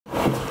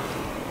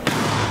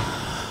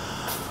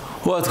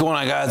What's going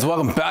on, guys?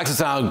 Welcome back to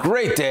Sound.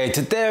 Great day.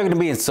 Today I'm going to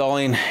be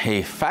installing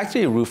a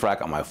factory roof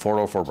rack on my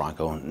 404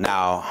 Bronco.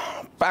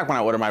 Now, back when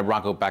I ordered my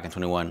Bronco back in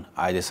 21,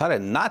 I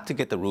decided not to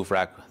get the roof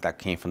rack that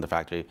came from the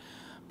factory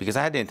because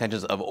I had the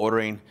intentions of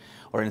ordering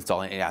or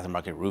installing an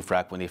aftermarket roof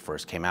rack when they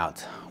first came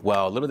out.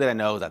 Well, little did I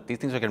know that these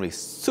things are going to be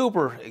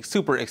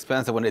super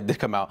expensive when they did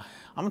come out.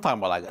 I'm talking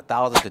about like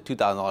 $1,000 to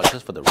 $2,000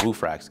 just for the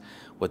roof racks,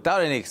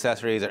 without any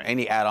accessories or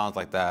any add-ons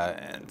like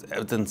that. And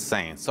it's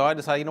insane. So I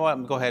decided, you know what, I'm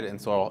gonna go ahead and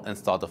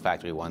install the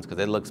factory ones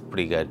because it looks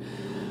pretty good.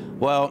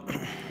 Well,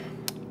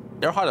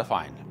 they're hard to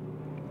find.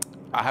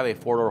 I have a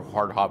four-door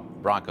hardtop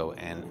Bronco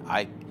and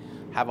I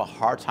have a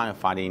hard time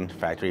finding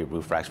factory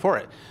roof racks for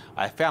it.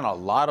 I found a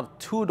lot of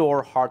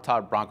two-door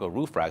hardtop Bronco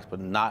roof racks,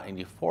 but not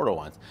any four-door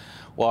ones.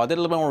 Well, I did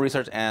a little bit more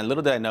research, and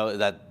little did I know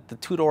that the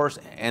two doors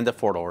and the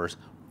four doors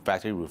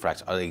factory roof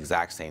racks are the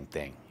exact same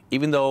thing.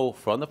 Even though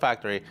from the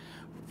factory,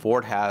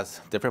 Ford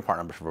has different part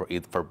numbers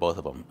for both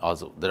of them.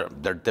 Also,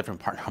 they're different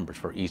part numbers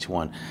for each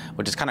one,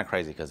 which is kind of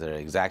crazy because they're the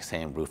exact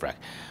same roof rack.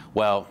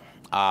 Well,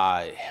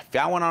 I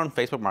found one on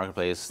Facebook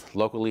Marketplace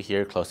locally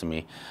here close to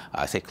me.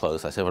 I say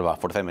close, I said it was about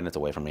 45 minutes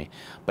away from me,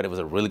 but it was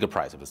a really good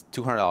price. It was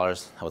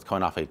 $200. I was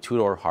coming off a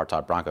two-door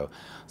hardtop Bronco.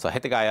 So I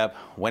hit the guy up,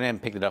 went in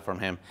and picked it up from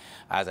him.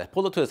 As I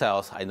pulled up to his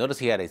house, I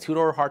noticed he had a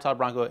two-door hardtop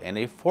Bronco and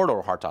a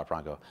four-door hardtop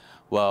Bronco.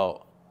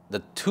 Well, the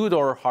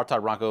two-door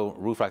hardtop Bronco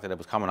roof rack that it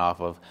was coming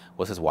off of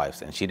was his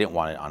wife's, and she didn't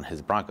want it on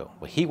his Bronco,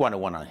 but he wanted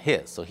one on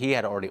his. So he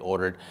had already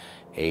ordered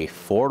a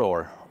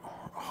four-door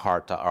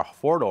hardtop or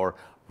four-door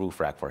roof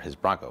rack for his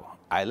Bronco.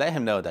 I let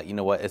him know that, you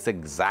know what, it's the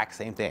exact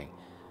same thing.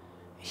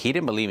 He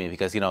didn't believe me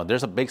because, you know,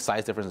 there's a big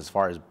size difference as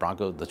far as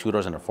Bronco, the two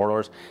doors and the four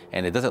doors,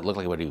 and it doesn't look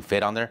like it would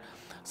fit on there.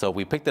 So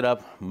we picked it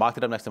up, mocked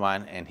it up next to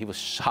mine, and he was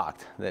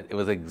shocked that it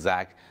was the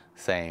exact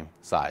same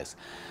size.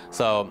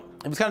 So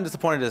he was kind of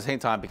disappointed at the same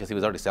time because he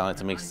was already selling it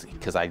to me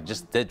because I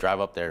just did drive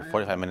up there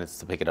 45 minutes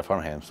to pick it up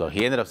from him. So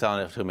he ended up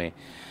selling it to me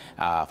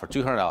for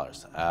 $200.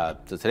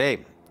 So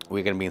today,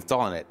 we're going to be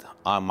installing it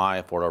on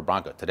my four-door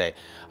Bronco today.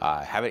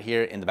 I have it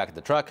here in the back of the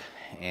truck,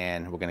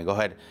 and we're going to go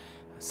ahead,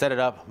 set it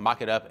up,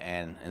 mock it up,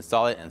 and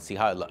install it and see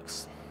how it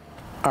looks.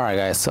 All right,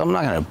 guys, so I'm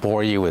not going to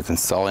bore you with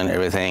installing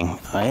everything.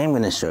 I am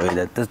going to show you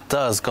that this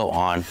does go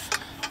on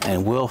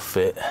and will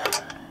fit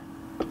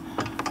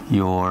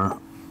your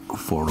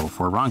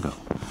 404 Bronco.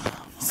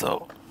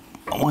 So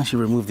once you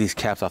remove these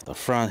caps off the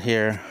front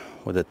here,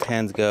 where the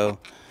 10s go,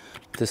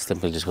 this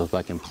simply just goes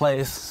back in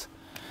place.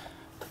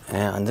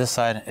 And on this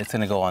side, it's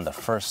gonna go on the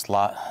first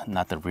slot,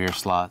 not the rear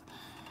slot.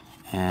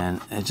 And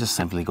it just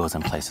simply goes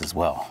in place as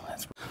well.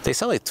 They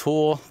sell a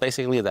tool,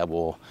 basically, that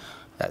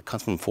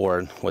comes from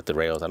Ford with the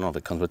rails. I don't know if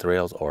it comes with the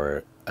rails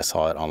or I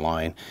saw it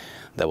online,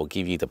 that will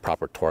give you the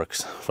proper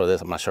torques for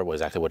this. I'm not sure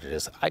exactly what it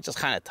is. I just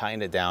kind of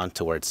tightened it down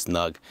to where it's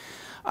snug.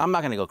 I'm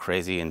not gonna go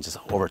crazy and just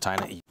over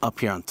tighten it. Up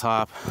here on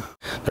top,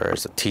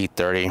 there's a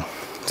T30.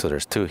 So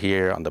there's two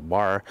here on the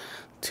bar,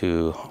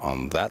 two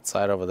on that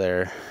side over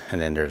there, and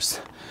then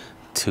there's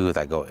two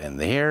that go in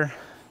there,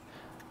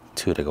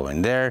 two that go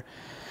in there,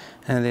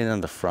 and then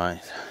on the front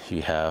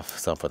you have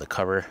some for the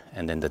cover,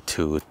 and then the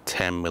two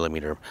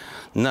 10mm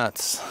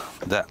nuts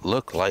that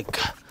look like,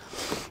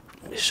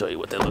 let me show you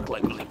what they look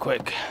like really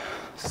quick.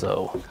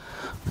 So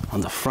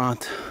on the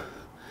front,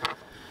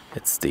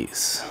 it's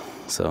these.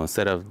 So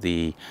instead of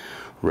the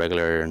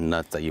regular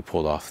nuts that you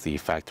pulled off the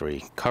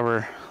factory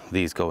cover,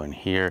 these go in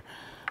here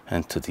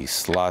into these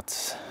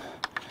slots,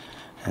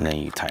 and then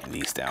you tighten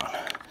these down.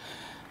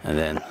 And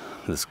then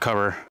this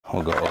cover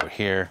will go over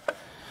here,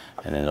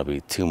 and then there'll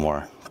be two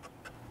more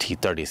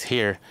T30s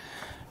here,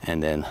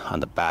 and then on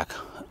the back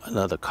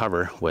another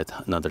cover with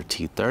another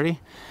T30,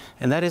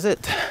 and that is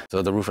it.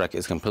 So the roof rack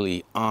is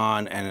completely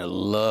on and it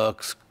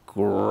looks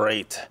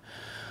great.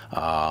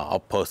 I'll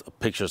post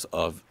pictures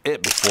of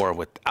it before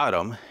without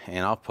them,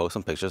 and I'll post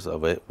some pictures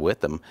of it with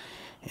them,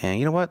 and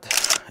you know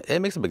what, it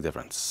makes a big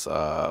difference.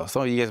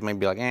 Some of you guys might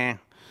be like,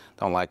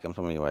 don't like them.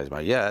 Some of you guys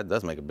might, yeah, it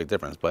does make a big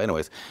difference. But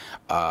anyways,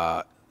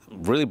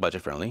 really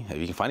budget friendly. If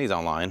you can find these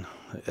online,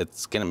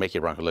 it's gonna make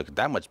your Bronco look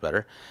that much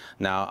better.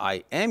 Now,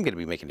 I am gonna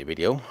be making a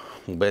video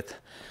with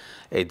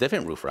a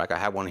different roof rack. I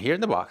have one here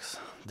in the box.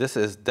 This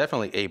is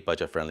definitely a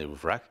budget friendly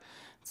roof rack,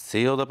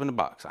 sealed up in the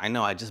box. I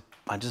know I just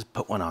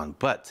put one on,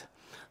 but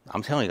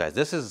I'm telling you guys,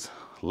 this is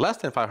less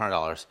than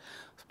 $500,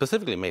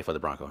 specifically made for the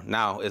Bronco.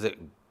 Now, is it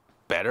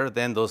better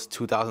than those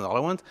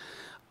 $2,000 ones?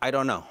 I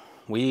don't know.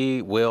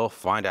 We will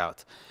find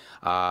out.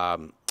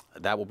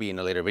 That will be in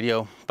a later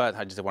video, but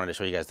I just wanted to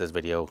show you guys this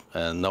video,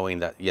 knowing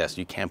that yes,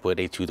 you can put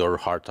a two-door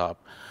hardtop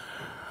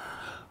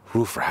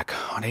roof rack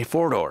on a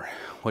four-door,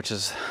 which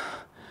is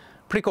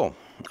pretty cool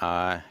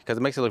because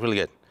it makes it look really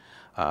good.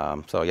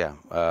 So yeah,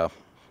 if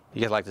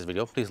you guys like this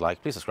video, please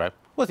like, please subscribe.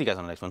 We'll see you guys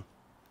on the next one.